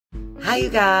Hi, you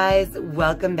guys.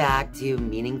 Welcome back to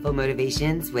Meaningful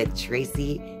Motivations with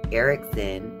Tracy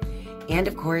Erickson. And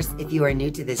of course, if you are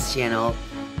new to this channel,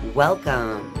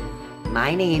 welcome.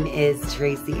 My name is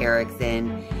Tracy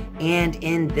Erickson, and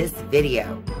in this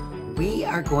video, we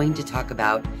are going to talk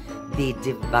about the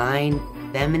divine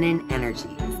feminine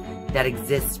energies that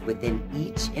exist within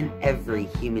each and every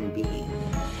human being.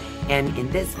 And in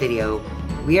this video,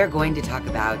 we are going to talk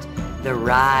about the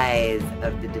rise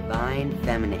of the divine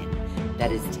feminine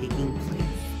that is taking place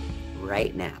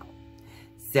right now.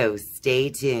 So stay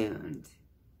tuned.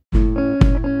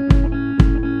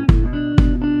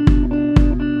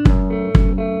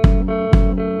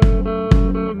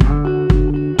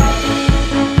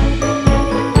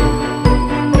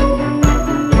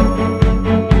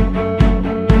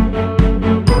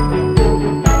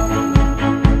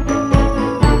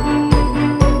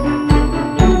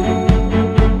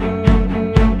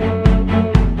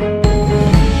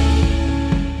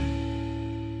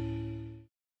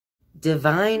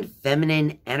 Divine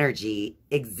feminine energy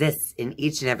exists in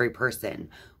each and every person,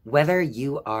 whether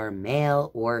you are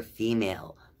male or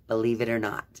female, believe it or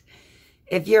not.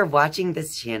 If you're watching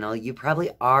this channel, you probably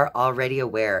are already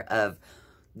aware of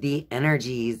the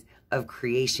energies of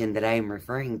creation that I am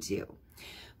referring to.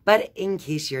 But in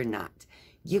case you're not,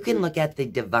 you can look at the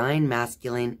divine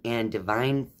masculine and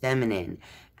divine feminine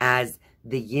as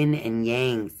the yin and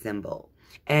yang symbol.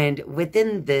 And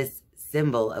within this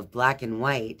symbol of black and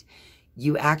white,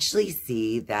 you actually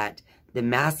see that the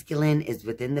masculine is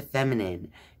within the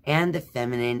feminine and the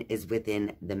feminine is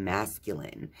within the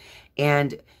masculine.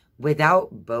 And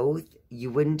without both, you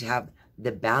wouldn't have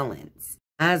the balance.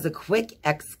 As a quick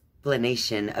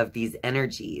explanation of these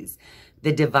energies,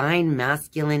 the divine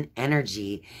masculine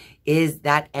energy is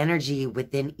that energy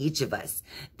within each of us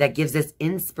that gives us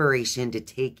inspiration to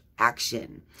take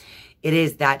action. It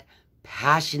is that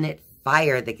passionate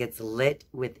fire that gets lit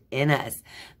within us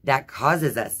that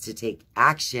causes us to take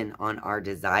action on our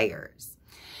desires.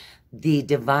 The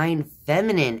divine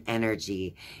feminine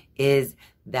energy is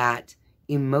that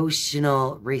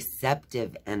emotional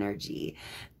receptive energy,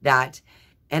 that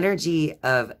energy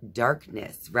of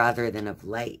darkness rather than of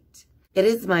light. It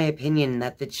is my opinion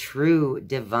that the true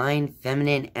divine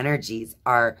feminine energies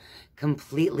are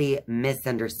completely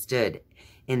misunderstood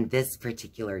in this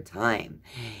particular time.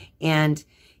 And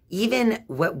even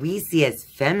what we see as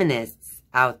feminists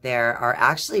out there are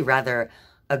actually rather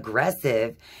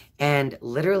aggressive and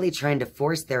literally trying to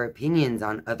force their opinions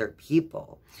on other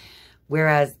people.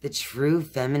 Whereas the true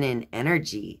feminine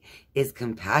energy is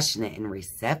compassionate and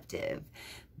receptive.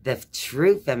 The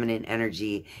true feminine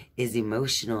energy is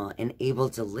emotional and able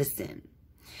to listen.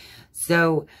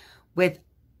 So with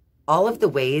all of the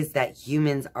ways that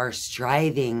humans are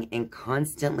striving and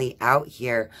constantly out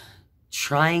here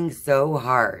trying so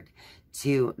hard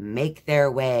to make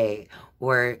their way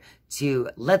or to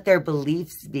let their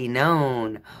beliefs be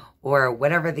known or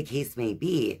whatever the case may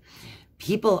be,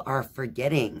 people are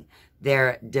forgetting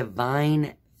their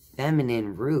divine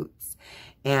feminine roots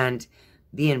and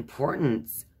the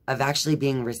importance of actually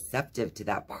being receptive to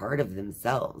that part of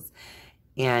themselves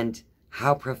and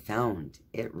how profound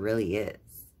it really is.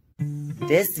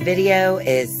 This video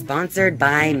is sponsored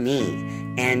by me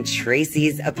and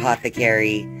Tracy's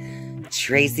Apothecary.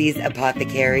 Tracy's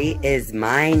Apothecary is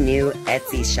my new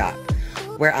Etsy shop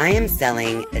where I am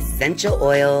selling essential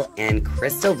oil and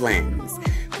crystal blends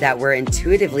that were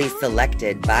intuitively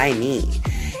selected by me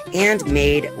and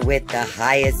made with the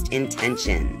highest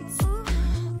intentions.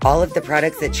 All of the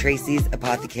products at Tracy's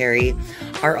Apothecary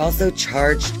are also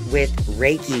charged with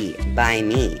Reiki by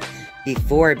me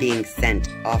before being sent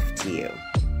off to you.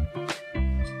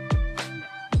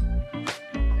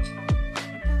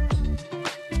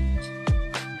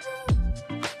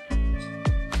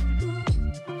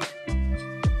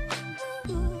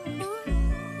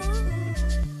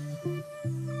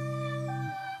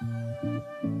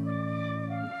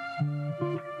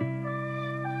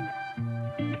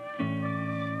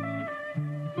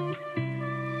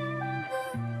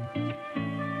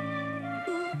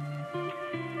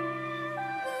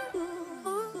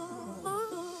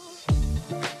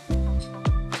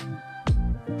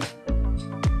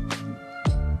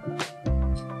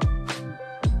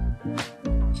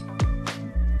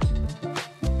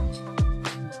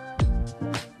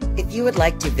 If you would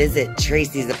like to visit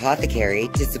Tracy's Apothecary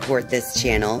to support this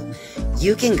channel,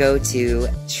 you can go to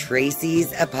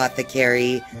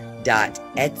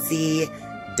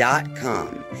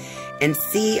tracysapothecary.etsy.com and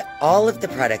see all of the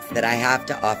products that I have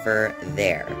to offer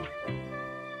there.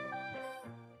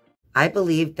 I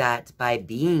believe that by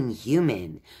being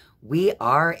human, we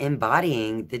are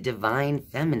embodying the divine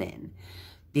feminine.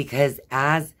 Because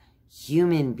as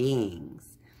human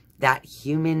beings, that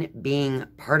human being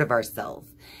part of ourselves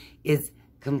is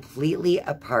completely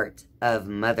a part of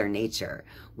Mother Nature,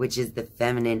 which is the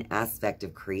feminine aspect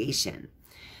of creation.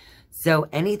 So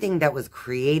anything that was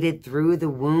created through the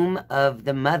womb of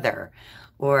the mother,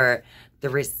 or the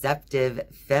receptive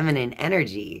feminine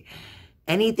energy,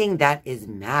 anything that is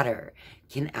matter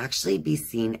can actually be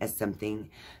seen as something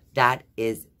that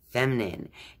is feminine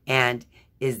and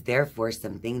is therefore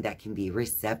something that can be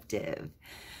receptive.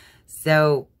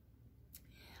 So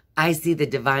I see the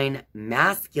divine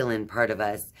masculine part of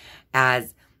us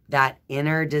as that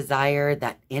inner desire,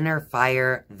 that inner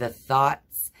fire, the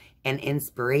thoughts and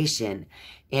inspiration,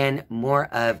 and more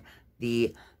of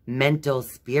the mental,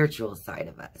 spiritual side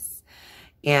of us.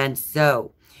 And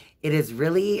so it is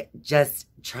really just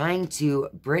trying to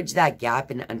bridge that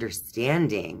gap in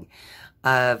understanding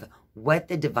of what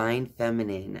the divine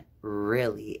feminine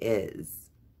really is.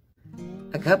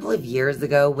 A couple of years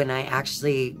ago, when I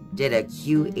actually did a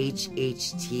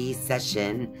QHHT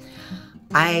session,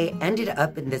 I ended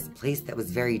up in this place that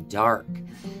was very dark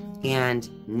and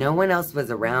no one else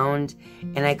was around,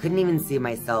 and I couldn't even see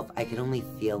myself. I could only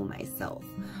feel myself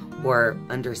or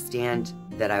understand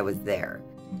that I was there.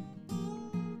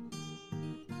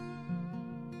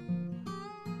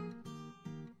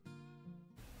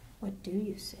 What do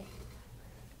you say?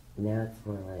 Now it's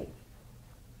more like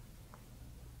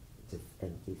just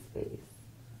empty space.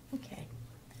 Okay.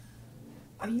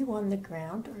 Are you on the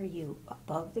ground or are you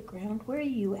above the ground? Where are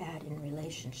you at in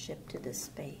relationship to this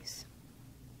space?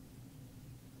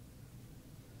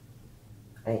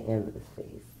 I am the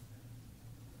space.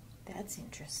 That's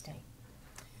interesting.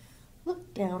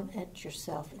 Look down at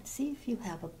yourself and see if you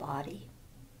have a body.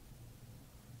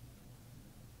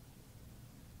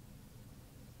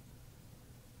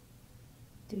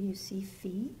 Do you see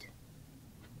feet?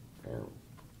 No.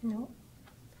 No.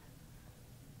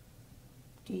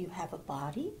 Do you have a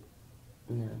body?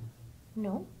 No.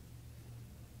 No.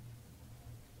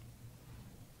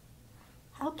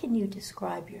 How can you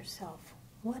describe yourself?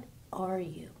 What are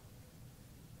you?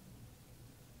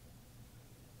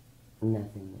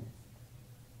 Nothingness.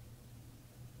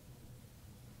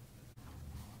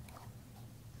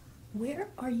 Where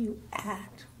are you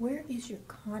at? Where is your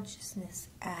consciousness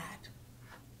at?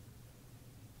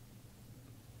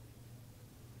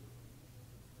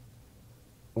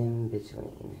 In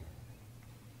between.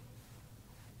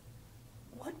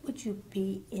 What would you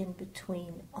be in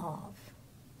between of?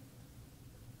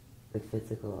 The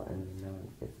physical and the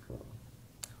non-physical.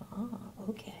 Ah,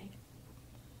 okay.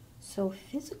 So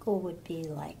physical would be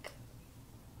like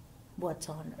what's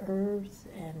on earth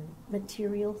and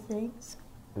material things?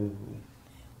 Mm-hmm.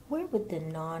 Where would the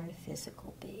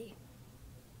non-physical be?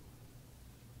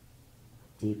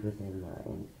 Deep within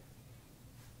mind.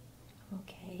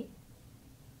 Okay.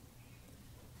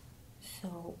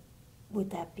 So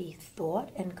would that be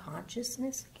thought and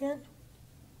consciousness again?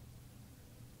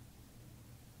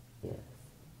 Yes.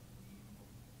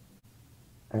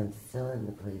 I'm still in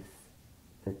the place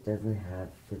that doesn't have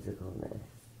physicalness.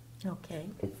 Okay.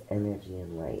 It's energy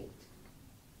and light.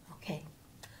 Okay.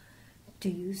 Do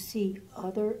you see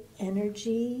other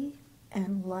energy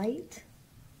and light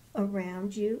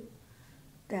around you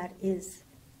that is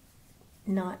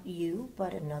not you,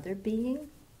 but another being?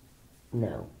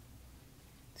 No.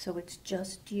 So it's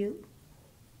just you?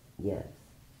 Yes.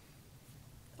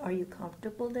 Are you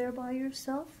comfortable there by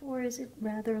yourself, or is it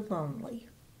rather lonely?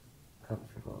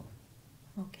 Comfortable.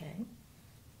 Okay.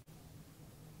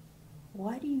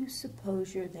 Why do you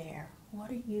suppose you're there?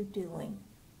 What are you doing?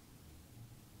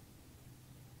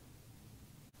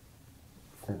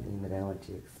 Something that I want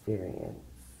to experience,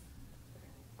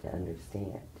 to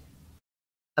understand.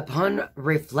 Upon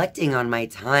reflecting on my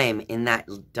time in that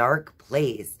dark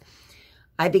place,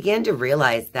 I began to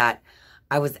realize that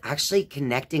I was actually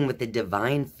connecting with the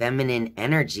divine feminine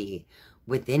energy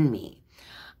within me.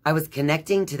 I was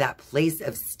connecting to that place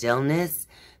of stillness,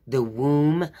 the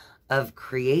womb of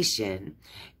creation.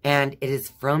 And it is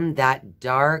from that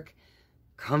dark,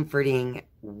 comforting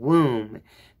womb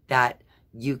that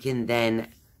you can then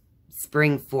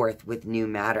spring forth with new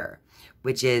matter,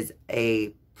 which is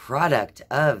a product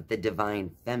of the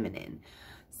divine feminine.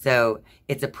 So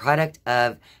it's a product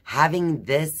of having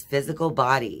this physical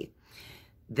body,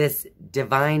 this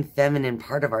divine feminine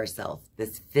part of ourselves,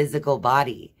 this physical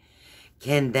body,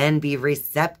 can then be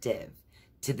receptive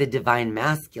to the divine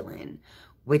masculine,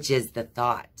 which is the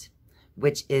thought,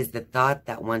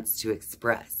 that wants to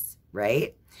express,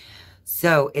 right?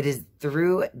 So it is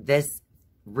through this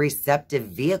receptive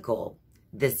vehicle,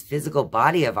 this physical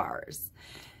body of ours,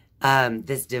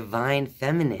 this divine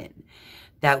feminine,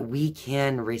 that we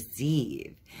can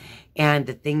receive. And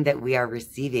the thing that we are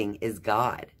receiving is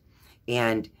God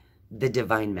and the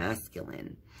divine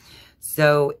masculine.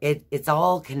 So it's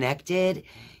all connected,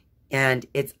 and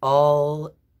it's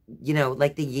all,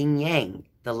 like the yin yang.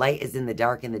 The light is in the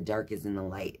dark and the dark is in the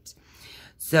light.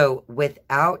 So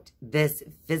without this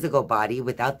physical body,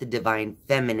 without the divine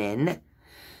feminine,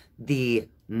 the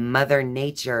mother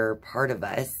nature part of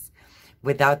us,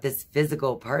 without this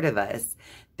physical part of us,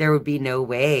 there would be no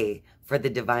way for the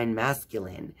divine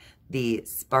masculine, the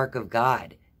spark of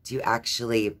God, to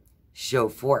actually show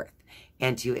forth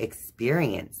and to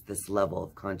experience this level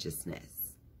of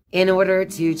consciousness. In order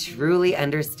to truly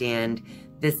understand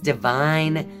this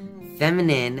divine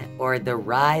feminine, or the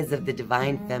rise of the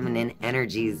divine feminine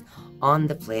energies on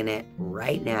the planet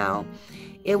right now,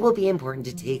 it will be important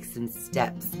to take some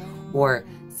steps or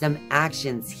some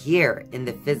actions here in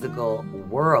the physical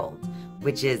world,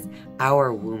 which is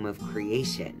our womb of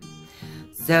creation.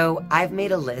 So I've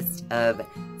made a list of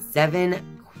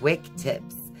 7 quick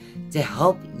tips to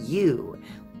help you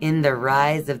in the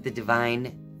rise of the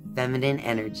divine feminine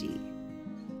energy.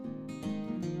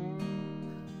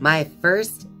 My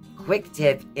first quick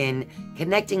tip in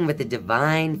connecting with the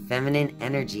divine feminine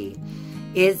energy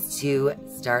is to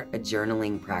start a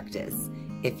journaling practice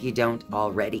if you don't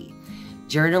already.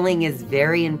 Journaling is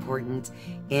very important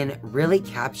in really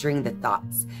capturing the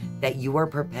thoughts that you are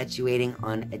perpetuating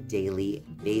on a daily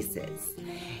basis.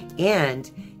 And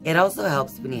it also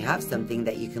helps when you have something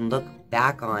that you can look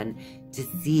back on to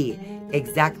see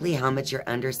exactly how much your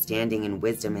understanding and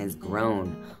wisdom has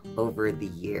grown over the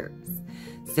years.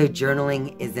 So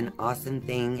journaling is an awesome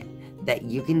thing that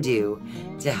you can do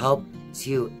to help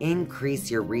to increase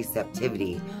your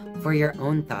receptivity for your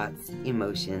own thoughts,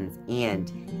 emotions, and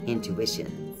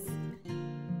intuitions.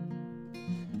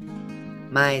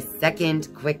 My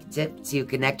second quick tip to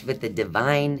connect with the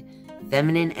divine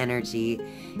feminine energy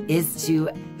is to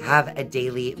have a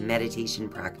daily meditation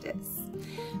practice.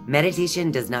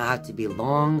 Meditation does not have to be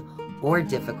long or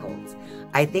difficult.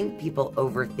 I think people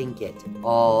overthink it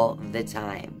all the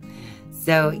time.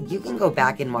 So you can go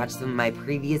back and watch some of my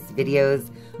previous videos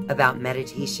about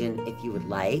meditation if you would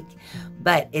like,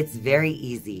 but it's very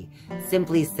easy.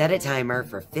 Simply set a timer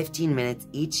for 15 minutes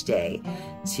each day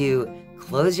to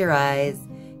close your eyes,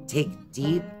 take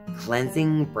deep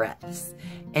cleansing breaths,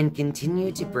 and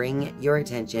continue to bring your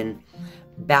attention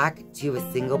back to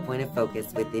a single point of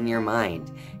focus within your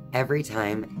mind every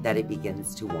time that it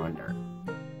begins to wander.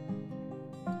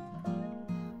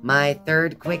 My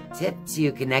third quick tip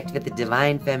to connect with the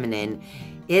divine feminine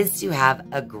is to have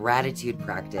a gratitude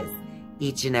practice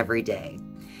each and every day.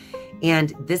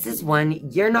 And this is one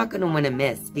you're not going to want to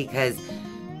miss, because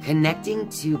connecting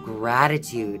to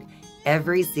gratitude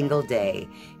every single day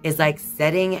is like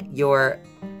setting your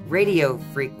radio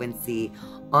frequency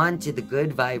onto the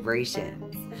good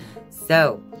vibrations.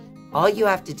 So all you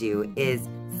have to do is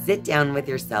sit down with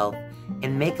yourself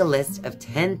and make a list of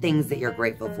 10 things that you're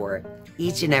grateful for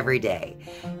each and every day.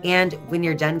 And when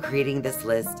you're done creating this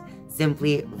list,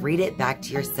 simply read it back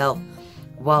to yourself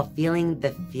while feeling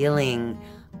the feeling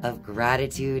of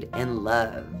gratitude and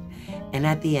love. And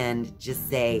at the end, just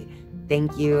say,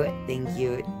 thank you, thank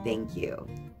you, thank you.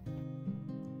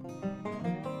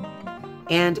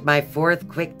 And my fourth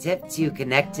quick tip to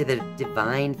connect to the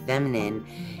divine feminine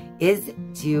is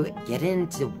to get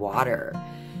into water.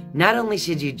 Not only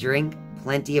should you drink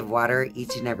plenty of water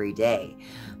each and every day,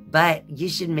 but you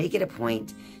should make it a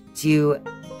point to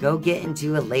go get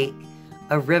into a lake,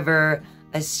 a river,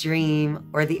 a stream,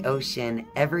 or the ocean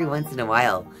every once in a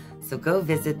while. So go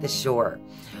visit the shore.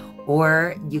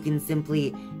 Or you can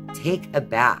simply take a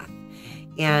bath.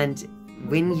 And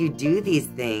when you do these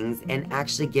things and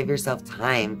actually give yourself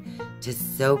time to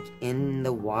soak in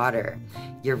the water,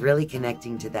 you're really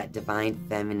connecting to that divine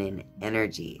feminine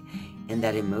energy and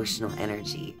that emotional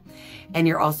energy. And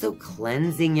you're also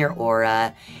cleansing your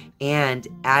aura and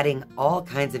adding all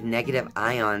kinds of negative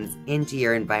ions into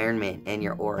your environment and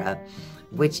your aura,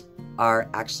 which are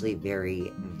actually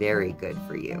very, very good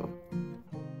for you.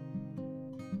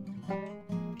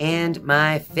 And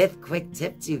my fifth quick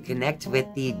tip to connect with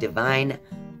the divine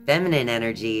feminine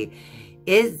energy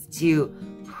is to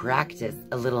practice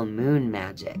a little moon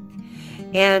magic.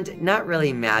 And not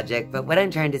really magic, but what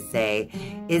I'm trying to say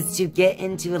is to get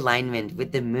into alignment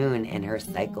with the moon and her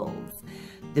cycles.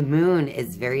 The moon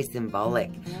is very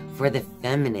symbolic for the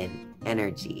feminine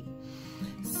energy.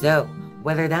 So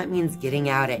whether that means getting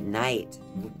out at night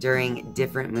during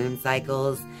different moon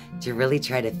cycles to really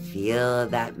try to feel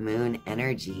that moon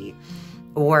energy,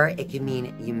 or it can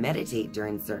mean you meditate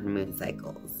during certain moon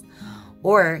cycles,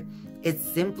 or It's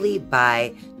simply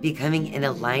by becoming in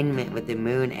alignment with the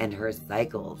moon and her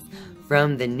cycles,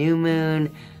 from the new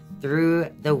moon through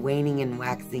the waning and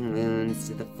waxing moons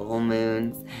to the full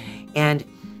moons, and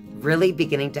really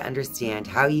beginning to understand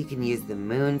how you can use the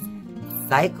moon's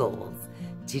cycles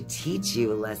to teach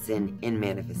you a lesson in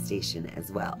manifestation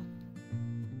as well.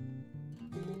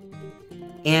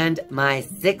 And my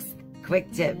sixth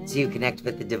quick tip to connect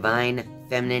with the divine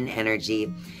feminine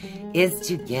energy is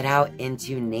to get out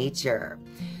into nature.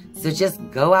 So just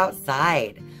go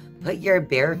outside, put your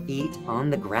bare feet on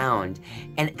the ground,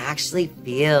 and actually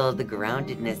feel the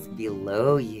groundedness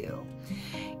below you.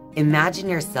 Imagine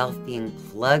yourself being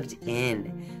plugged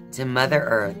in to Mother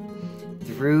Earth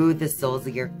through the soles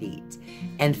of your feet,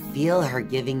 and feel her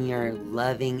giving your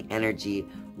loving energy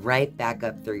right back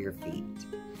up through your feet.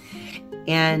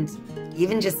 And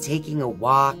even just taking a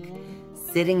walk,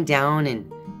 sitting down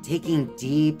and taking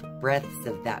deep breaths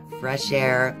of that fresh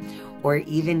air, or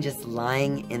even just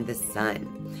lying in the sun.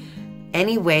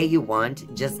 Any way you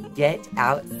want, just get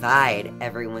outside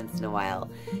every once in a while.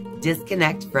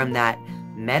 Disconnect from that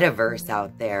metaverse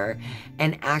out there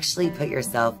and actually put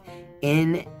yourself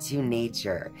into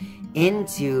nature,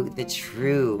 into the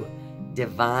true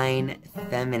divine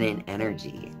feminine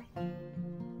energy.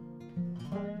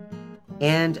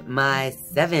 And my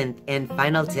seventh and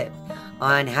final tip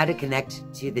on how to connect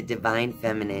to the divine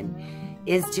feminine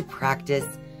is to practice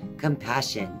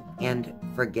compassion and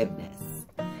forgiveness.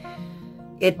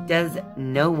 It does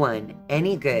no one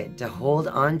any good to hold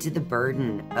on to the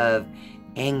burden of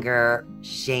anger,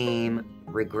 shame,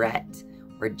 regret,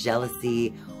 or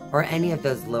jealousy, or any of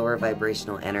those lower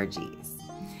vibrational energies.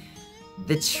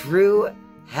 The true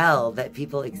hell that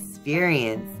people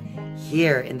experience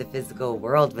here in the physical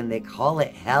world, when they call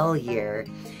it hell here,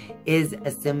 is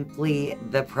simply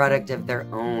the product of their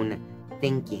own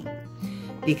thinking.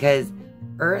 Because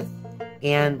Earth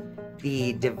and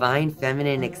the divine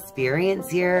feminine experience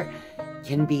here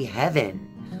can be heaven,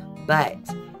 but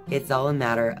it's all a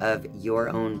matter of your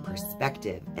own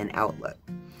perspective and outlook.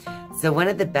 So one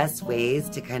of the best ways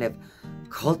to kind of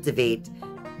cultivate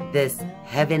this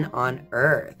heaven on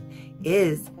earth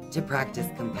is to practice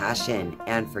compassion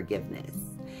and forgiveness.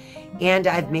 And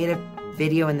I've made a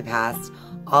video in the past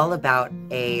all about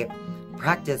a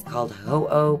practice called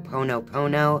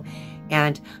Ho'oponopono,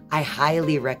 and I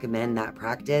highly recommend that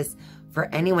practice for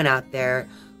anyone out there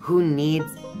who needs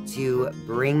to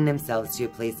bring themselves to a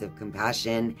place of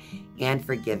compassion and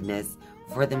forgiveness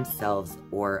for themselves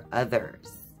or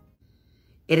others.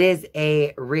 It is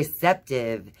a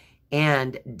receptive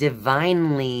and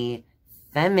divinely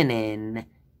feminine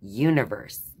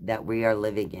universe that we are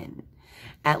living in,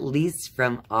 at least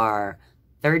from our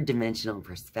third dimensional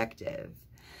perspective.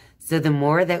 So the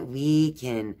more that we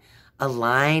can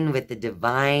align with the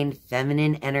divine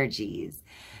feminine energies,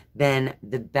 then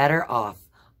the better off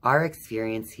our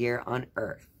experience here on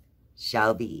Earth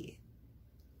shall be.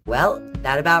 Well,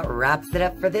 that about wraps it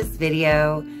up for this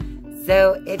video.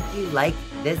 So if you like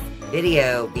this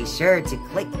video, be sure to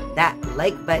click that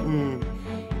like button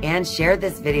and share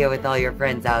this video with all your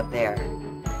friends out there.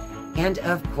 And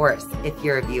of course, if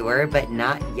you're a viewer but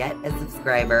not yet a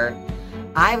subscriber,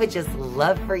 I would just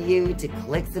love for you to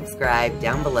click subscribe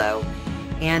down below.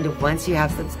 And once you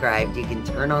have subscribed, you can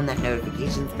turn on that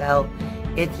notifications bell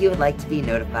if you would like to be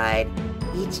notified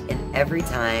each and every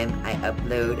time I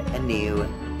upload a new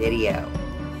video.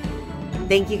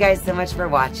 Thank you guys so much for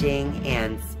watching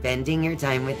and spending your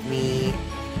time with me.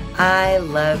 I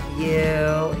love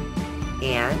you,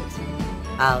 and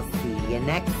I'll see you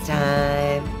next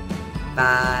time.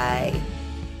 Bye.